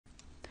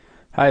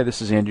Hi,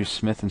 this is Andrew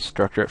Smith,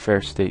 instructor at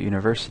Fair State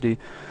University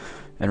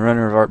and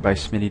runner of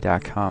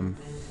artbysmitty.com.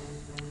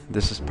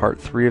 This is part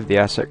 3 of the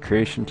asset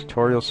creation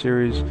tutorial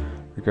series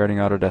regarding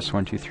Autodesk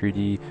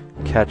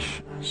 123D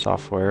Catch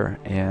software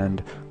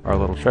and our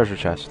little treasure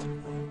chest.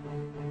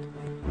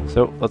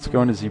 So let's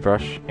go into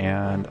ZBrush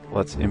and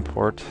let's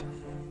import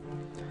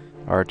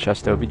our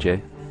chest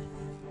OBJ.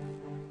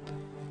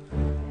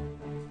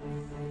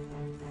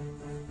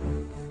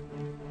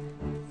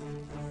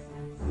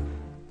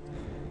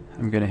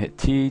 I'm going to hit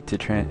T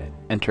to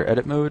enter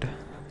edit mode,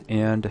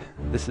 and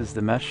this is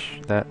the mesh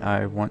that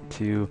I want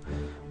to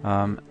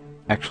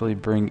actually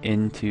bring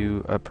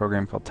into a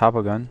program called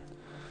Topogun.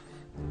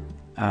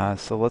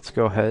 So let's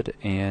go ahead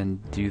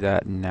and do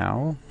that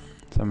now.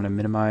 So I'm going to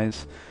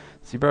minimize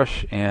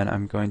ZBrush, and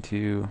I'm going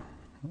to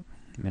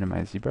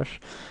minimize ZBrush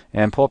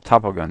and pull up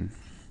Topogun.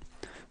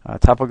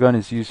 Topogun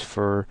is used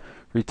for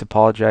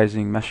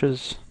retopologizing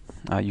meshes.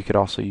 You could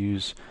also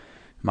use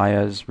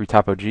Maya's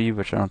Retopo G,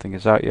 which I don't think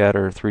is out yet,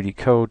 or 3D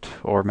Coat,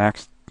 or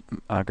Max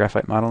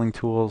graphite modeling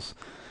tools.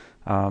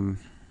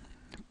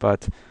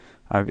 But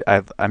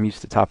I'm used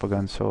to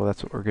Topogun, so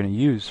that's what we're going to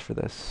use for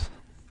this.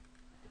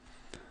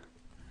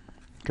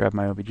 Grab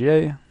my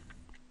OBJ,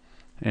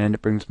 and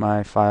it brings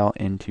my file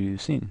into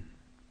scene.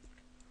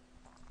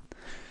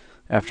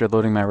 After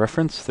loading my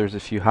reference, there's a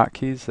few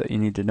hotkeys that you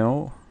need to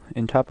know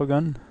in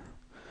Topogun.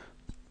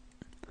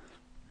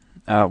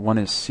 One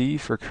is C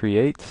for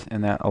create,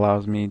 and that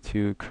allows me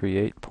to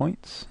create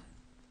points,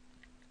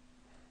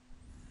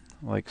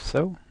 like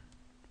so.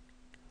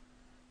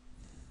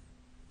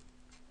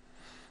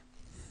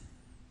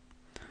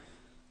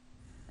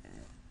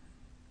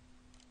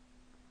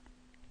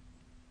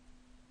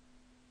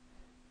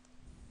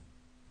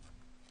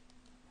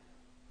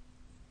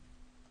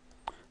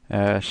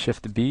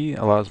 Shift B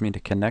allows me to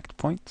connect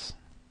points.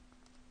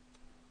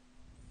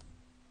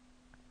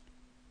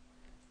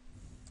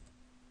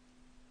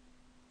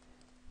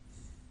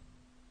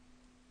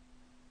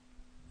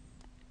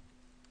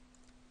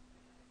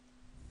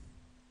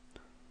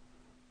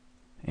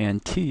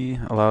 And T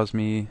allows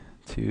me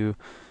to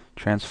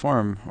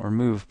transform or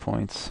move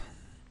points.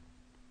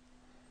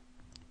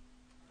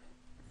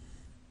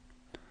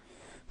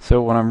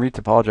 So when I'm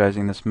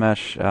retopologizing this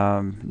mesh,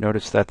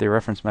 notice that the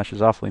reference mesh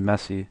is awfully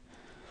messy.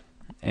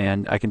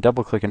 And I can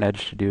double click an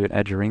edge to do an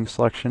edge ring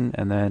selection,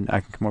 and then I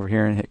can come over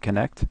here and hit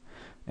connect,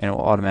 and it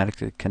will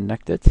automatically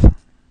connect it.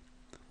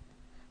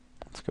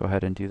 Let's go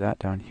ahead and do that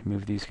down.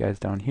 Move these guys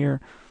down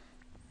here.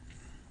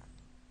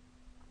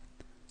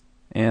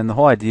 And the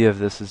whole idea of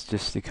this is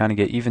just to kind of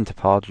get even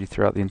topology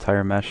throughout the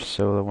entire mesh,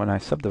 so that when I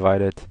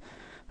subdivide it,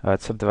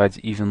 it subdivides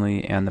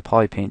evenly, and the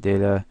polypaint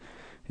data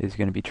is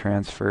going to be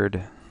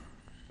transferred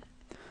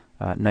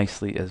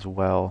nicely as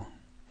well.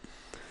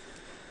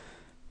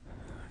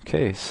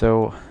 Okay,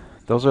 so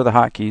those are the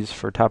hotkeys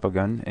for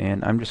Topogun,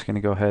 and I'm just going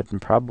to go ahead and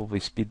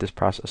probably speed this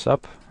process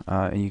up,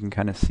 and you can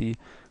kind of see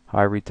how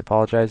I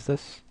retopologize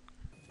this.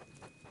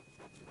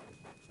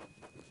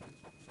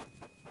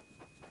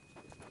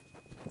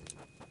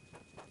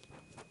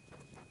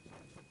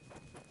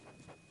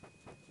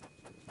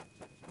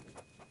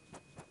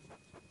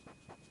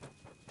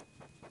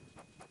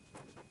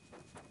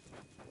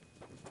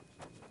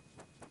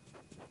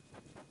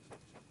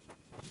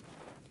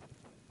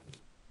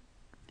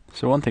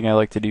 So one thing I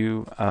like to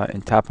do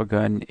in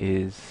Topogun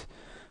is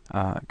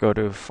go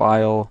to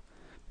File,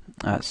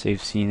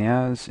 Save Scene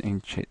As,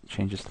 and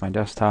change this to my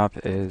desktop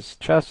as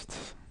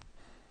Chest.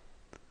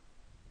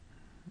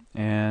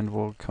 And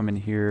we'll come in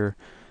here.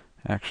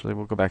 Actually,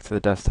 we'll go back to the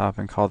desktop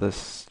and call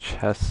this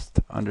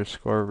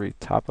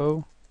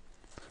chest_retopo.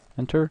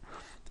 Enter.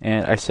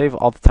 And I save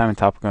all the time in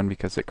Topogun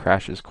because it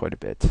crashes quite a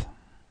bit.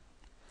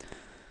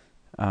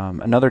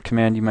 Another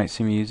command you might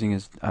see me using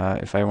is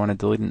if I want to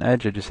delete an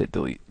edge, I just hit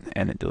delete,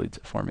 and it deletes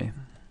it for me.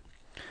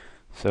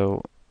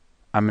 So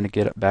I'm going to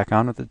get back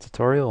on with the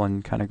tutorial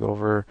and kind of go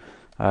over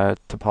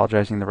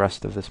topologizing the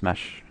rest of this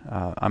mesh.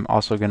 I'm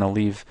also going to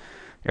leave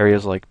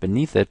areas like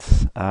beneath it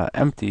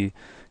empty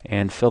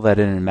and fill that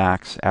in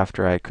Max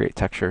after I create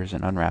textures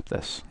and unwrap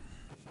this.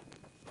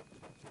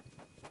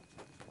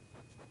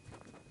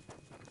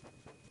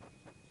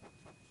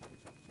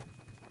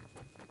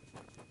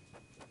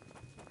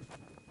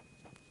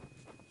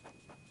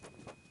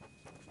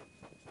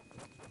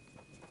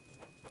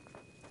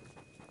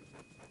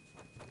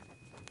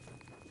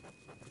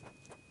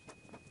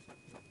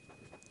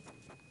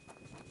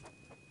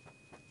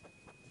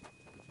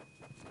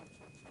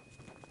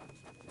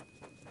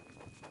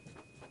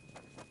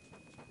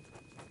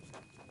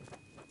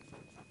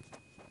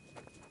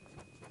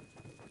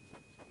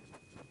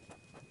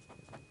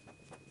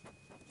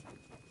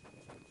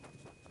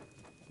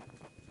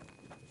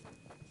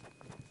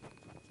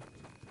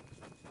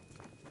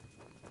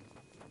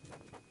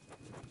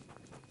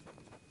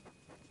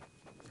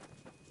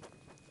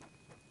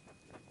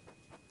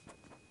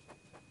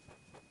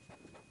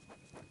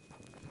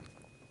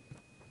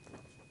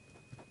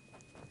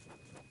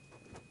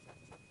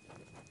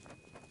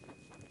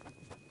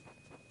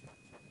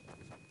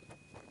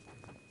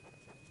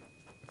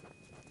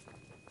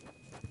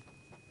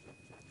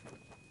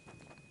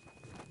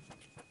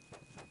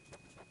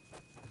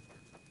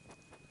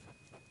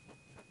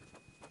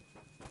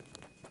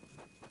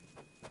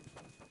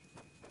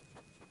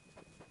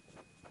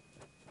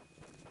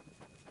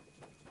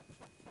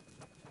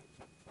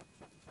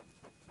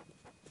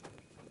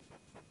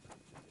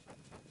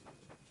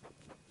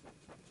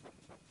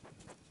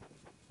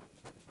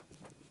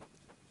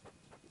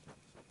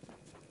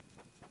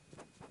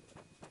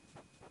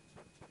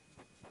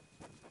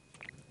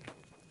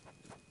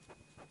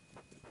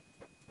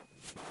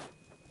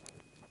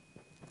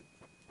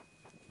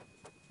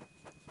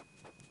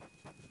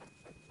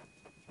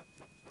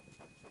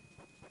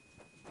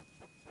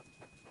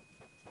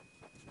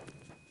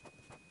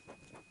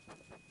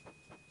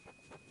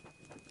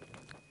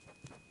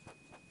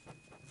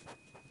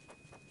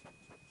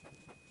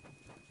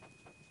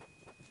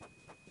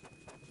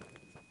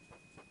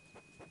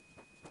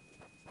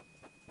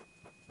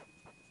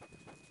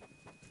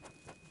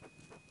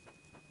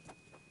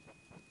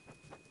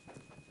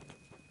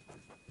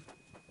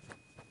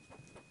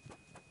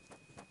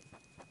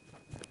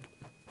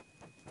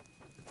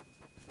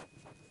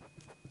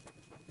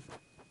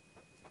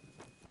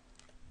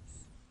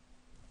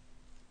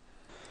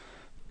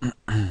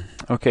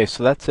 Okay,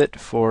 so that's it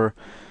for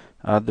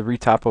the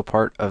retopo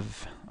part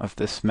of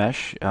this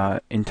mesh.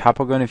 In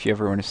TopoGun, if you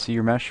ever want to see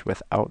your mesh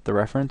without the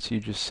reference,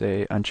 you just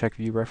say uncheck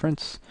view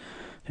reference,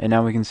 and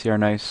now we can see our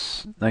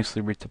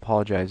nicely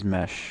retopologized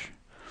mesh.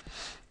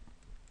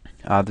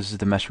 This is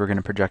the mesh we're going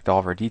to project all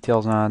of our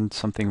details on,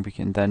 something we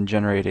can then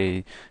generate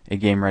a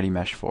game-ready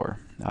mesh for.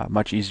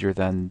 Much easier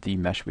than the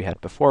mesh we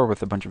had before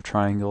with a bunch of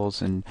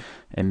triangles and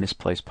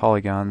misplaced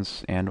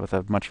polygons, and with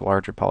a much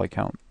larger poly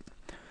count.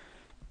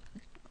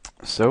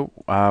 So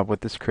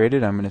with this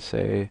created, I'm going to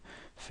say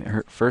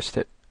first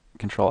hit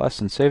Control S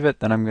and save it.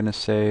 Then I'm going to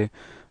say,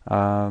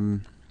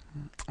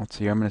 let's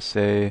see, I'm going to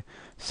say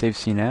save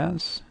scene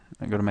as.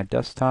 I go to my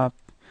desktop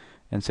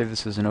and save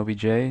this as an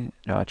OBJ,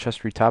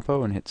 chest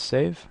retopo, and hit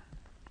save.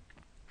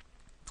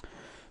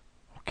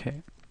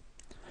 Okay.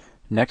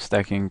 Next,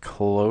 I can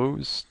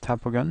close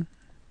TopoGun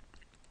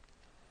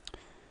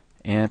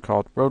and call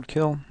it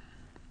Roadkill.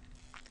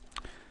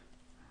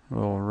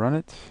 We'll run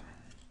it.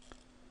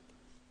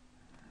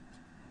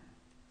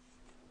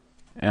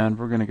 And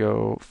we're going to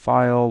go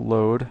File,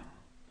 Load,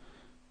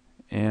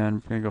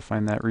 and we're going to go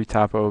find that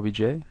retopo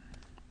OBJ.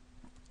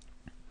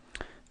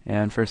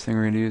 And first thing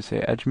we're going to do is say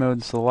Edge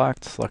Mode,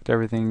 select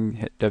everything,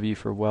 hit W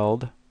for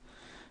Weld,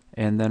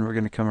 and then we're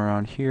going to come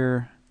around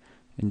here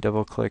and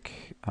double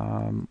click,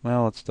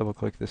 well, let's double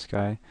click this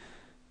guy.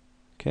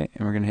 Okay,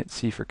 and we're going to hit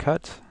C for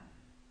Cut,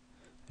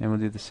 and we'll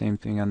do the same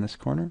thing on this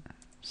corner,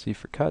 C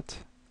for Cut,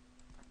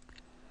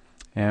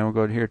 and we'll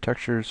go to here,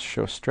 Textures,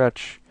 Show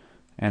Stretch,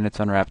 and it's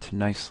unwrapped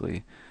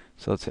nicely.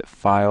 So let's hit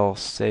File,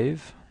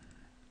 Save.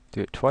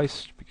 Do it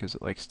twice because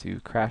it likes to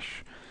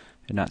crash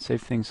and not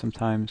save things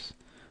sometimes.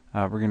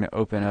 We're going to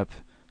open up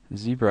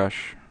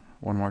ZBrush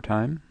one more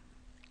time.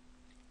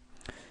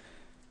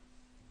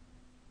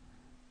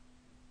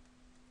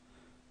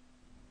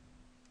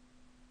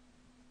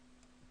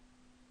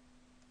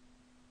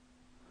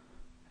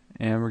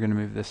 And we're going to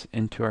move this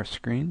into our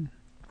screen.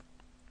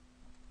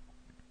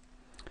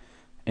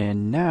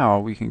 And now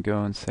we can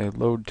go and say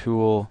Load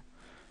Tool,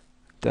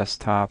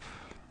 Desktop,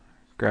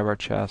 grab our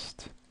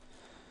chest,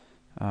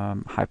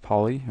 High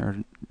Poly, or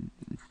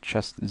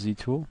Chest Z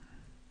tool.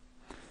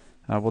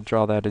 We'll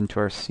draw that into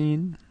our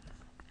scene.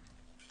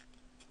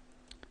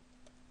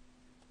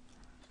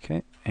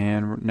 Okay,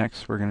 and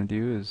next we're going to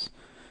do is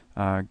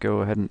go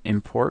ahead and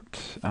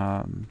import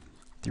the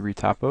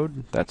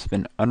retopoed. That's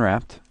been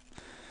unwrapped.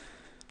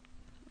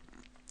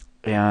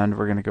 And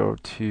we're going to go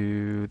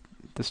to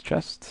this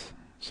chest,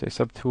 say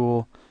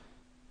Subtool,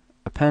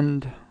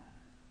 Append,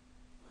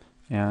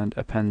 and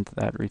append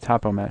that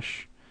retopo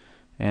mesh.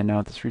 And now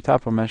with this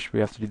retopo mesh,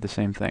 we have to do the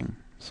same thing.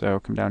 So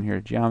come down here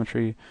to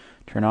Geometry,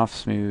 turn off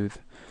Smooth,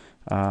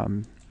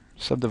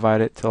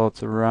 subdivide it till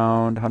it's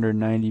around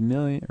 190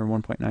 million or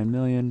 1.9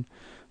 million.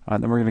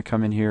 Then we're going to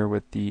come in here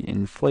with the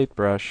Inflate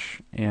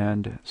brush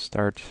and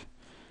start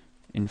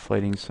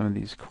inflating some of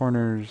these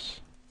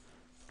corners,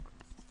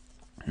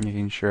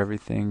 making sure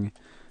everything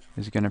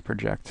is going to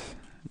project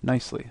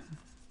nicely.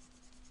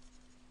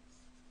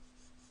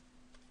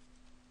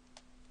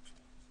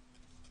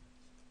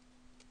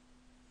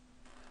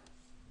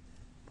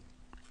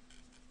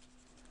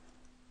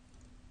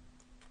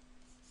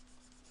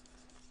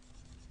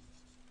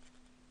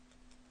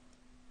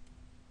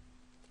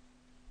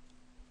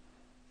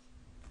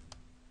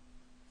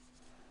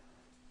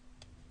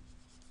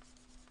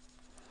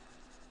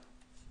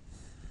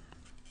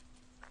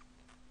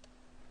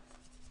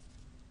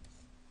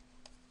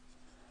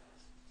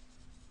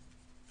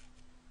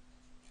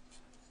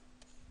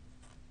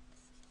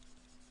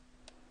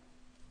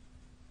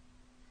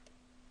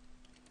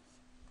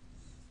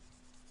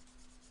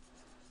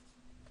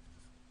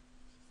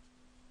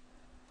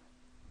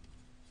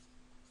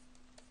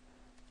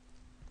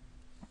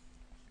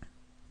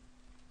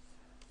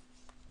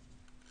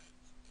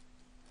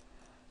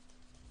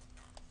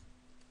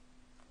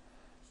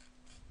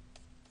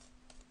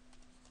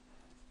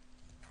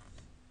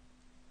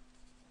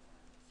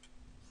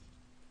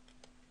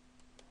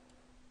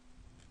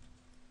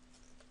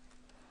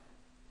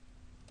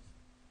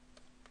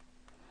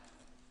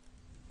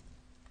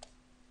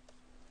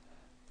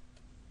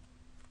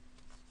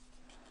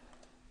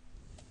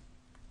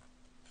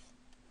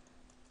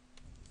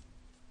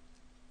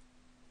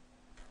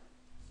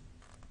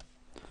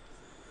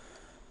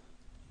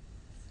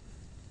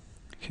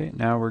 Okay,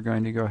 now we're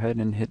going to go ahead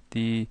and hit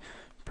the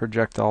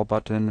project all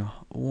button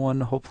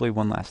hopefully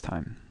one last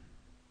time.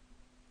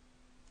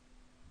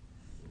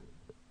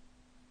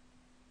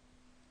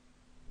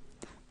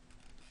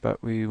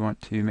 But we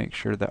want to make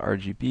sure that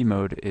RGB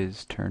mode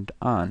is turned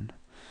on.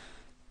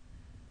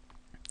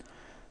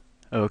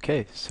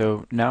 Okay,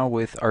 so now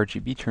with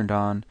RGB turned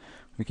on,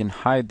 we can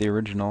hide the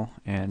original,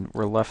 and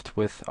we're left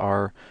with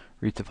our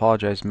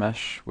retopologized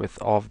mesh with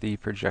all of the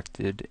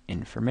projected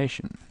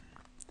information.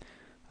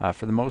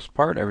 For the most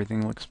part,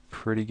 everything looks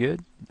pretty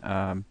good,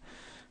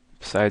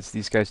 besides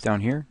these guys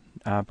down here,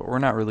 but we're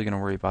not really going to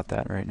worry about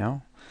that right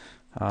now.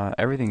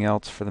 Everything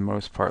else, for the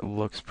most part,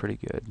 looks pretty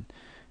good.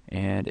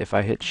 And if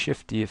I hit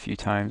Shift D a few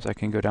times, I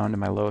can go down to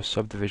my lowest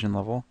subdivision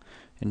level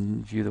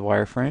and view the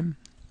wireframe.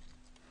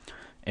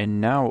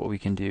 And now what we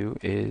can do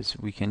is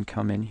we can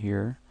come in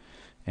here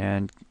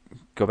and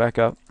go back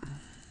up,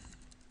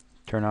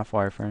 turn off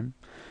wireframe,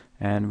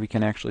 and we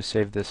can actually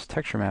save this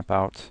texture map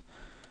out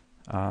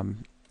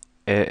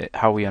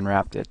how we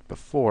unwrapped it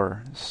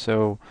before.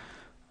 So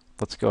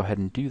let's go ahead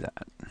and do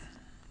that.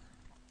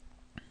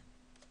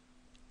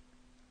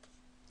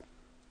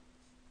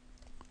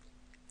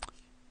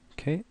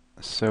 Okay,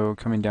 so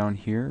coming down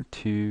here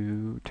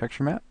to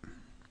texture map,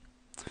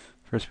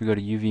 first we go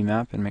to UV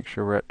map and make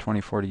sure we're at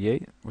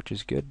 2048, which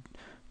is good.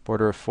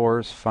 Border of 4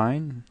 is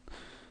fine.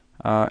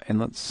 And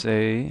let's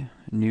say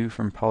new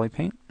from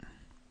polypaint.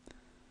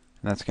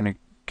 And that's going to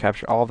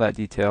capture all that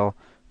detail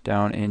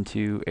down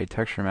into a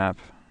texture map.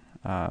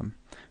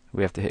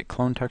 We have to hit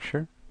clone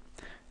texture.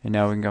 And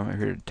now we can go over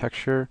here to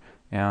texture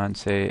and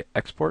say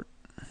export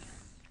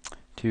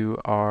to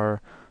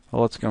our,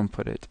 well, let's go and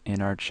put it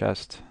in our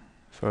chest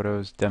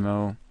photos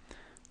demo.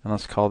 And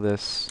let's call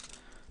this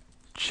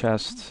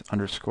chest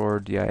underscore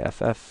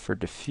diff for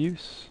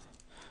diffuse.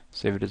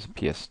 Save it as a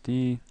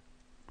PSD.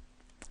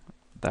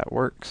 That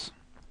works.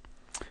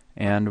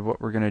 And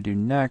what we're going to do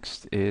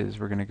next is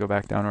we're going to go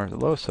back down to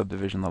the lowest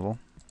subdivision level,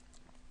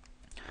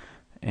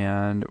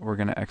 and we're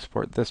going to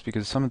export this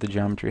because some of the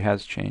geometry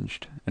has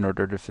changed in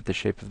order to fit the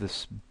shape of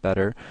this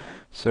better.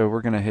 So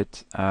we're going to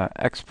hit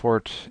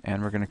export,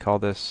 and we're going to call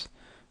this,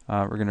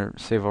 we're going to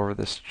save over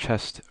this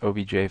chest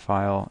obj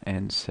file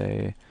and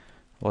say,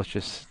 let's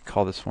just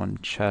call this one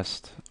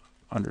chest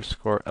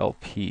underscore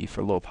LP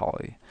for low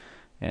poly,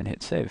 and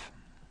hit save.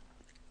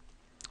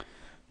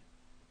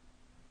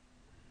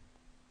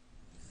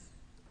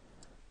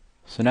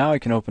 So now I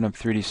can open up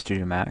 3D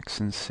Studio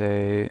Max and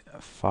say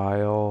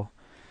File,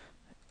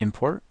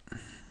 Import,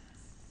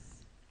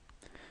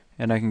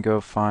 and I can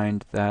go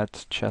find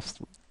that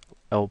chest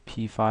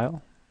LP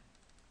file,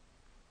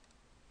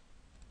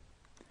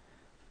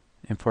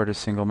 import a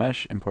single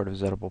mesh, import a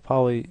editable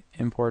poly,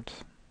 import,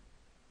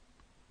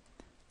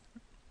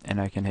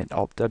 and I can hit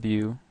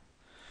Alt-W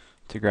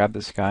to grab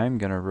this guy. I'm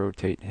going to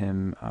rotate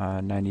him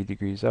 90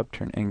 degrees up,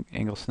 turn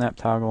angle snap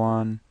toggle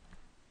on,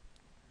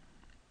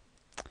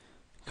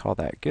 call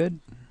that good.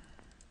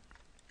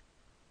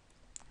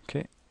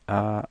 Okay,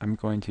 I'm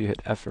going to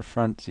hit F for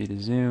front, Z to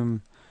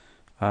zoom,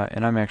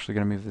 and I'm actually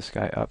going to move this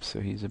guy up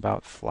so he's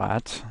about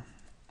flat.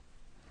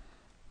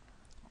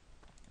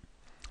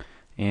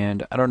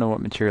 And I don't know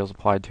what material is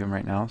applied to him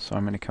right now, so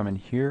I'm going to come in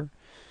here,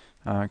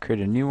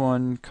 create a new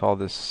one, call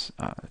this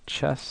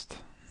chest,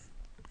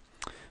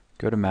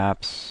 go to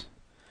maps,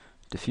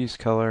 diffuse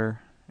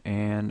color,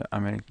 and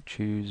I'm going to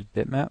choose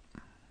bitmap.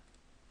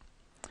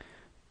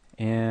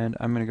 And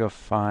I'm going to go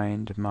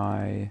find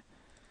my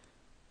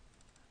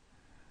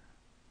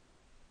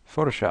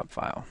Photoshop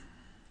file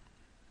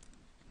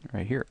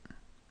right here.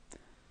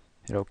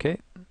 Hit OK,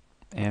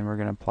 and we're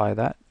going to apply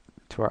that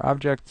to our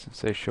object,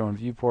 say show in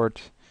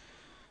viewport,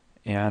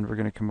 and we're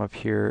going to come up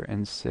here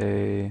and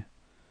say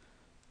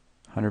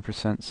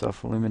 100%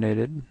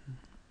 self-illuminated,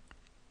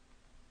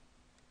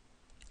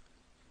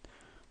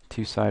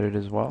 two-sided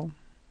as well.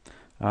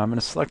 I'm going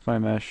to select my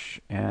mesh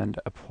and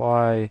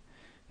apply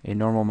a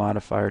normal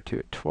modifier to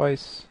it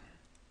twice.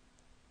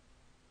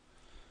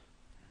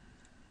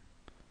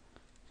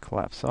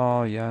 Collapse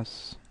all,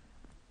 yes.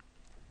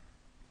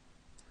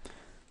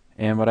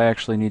 And what I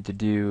actually need to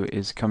do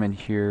is come in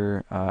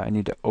here, I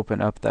need to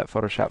open up that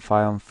Photoshop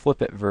file and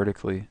flip it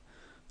vertically.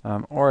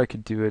 Or I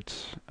could do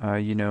it,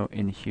 you know,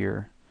 in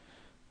here.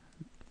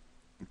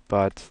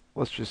 But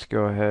let's just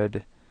go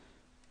ahead,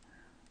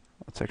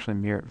 let's actually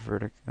mirror it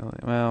vertically.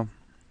 Well,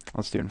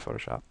 let's do it in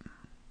Photoshop.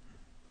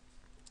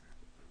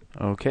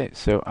 Okay,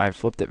 so I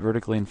flipped it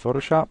vertically in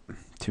Photoshop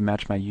to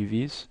match my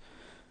UVs.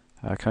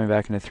 Coming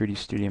back into 3D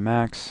Studio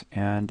Max,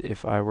 and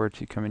if I were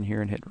to come in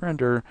here and hit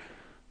render,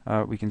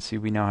 we can see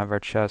we now have our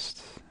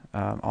chest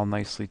all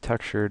nicely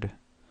textured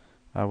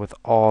with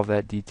all of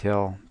that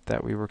detail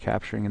that we were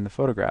capturing in the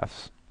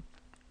photographs.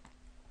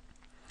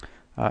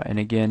 And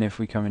again, if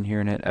we come in here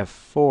and hit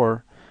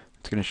F4,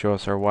 it's going to show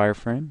us our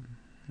wireframe.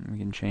 We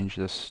can change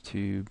this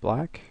to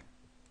black.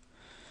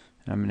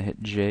 I'm going to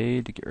hit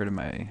J to get rid of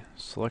my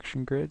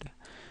selection grid,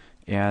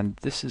 and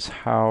this is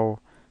how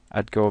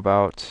I'd go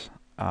about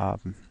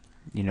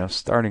you know,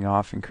 starting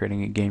off and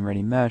creating a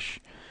game-ready mesh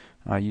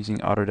using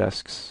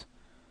Autodesk's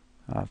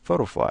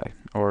Photofly,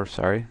 or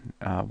sorry,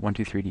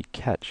 123D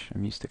Catch.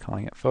 I'm used to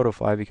calling it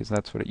Photofly because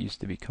that's what it used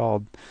to be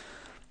called.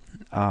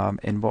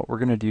 And what we're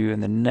going to do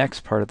in the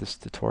next part of this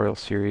tutorial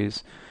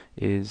series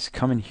is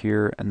come in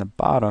here in the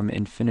bottom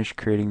and finish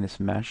creating this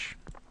mesh,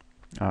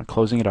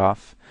 closing it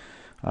off,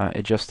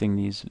 adjusting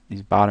these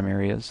bottom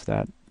areas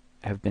that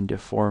have been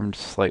deformed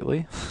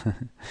slightly.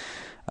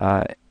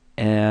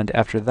 And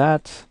after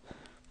that,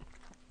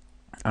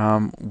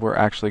 we're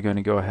actually going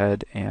to go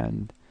ahead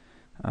and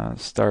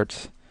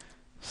start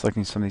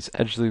selecting some of these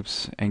edge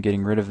loops and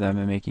getting rid of them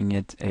and making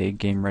it a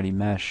game-ready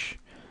mesh.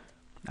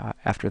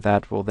 After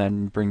that, we'll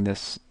then bring the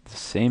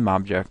same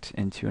object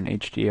into an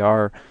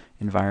HDR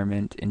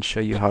environment and show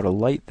you how to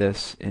light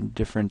this in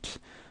different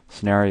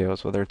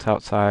scenarios, whether it's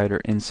outside or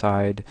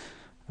inside,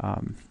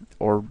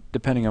 or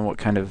depending on what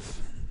kind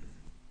of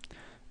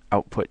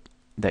output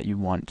that you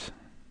want.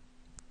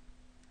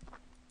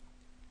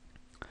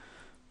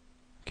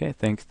 Okay,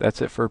 thanks.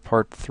 That's it for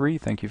part 3.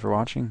 Thank you for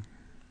watching.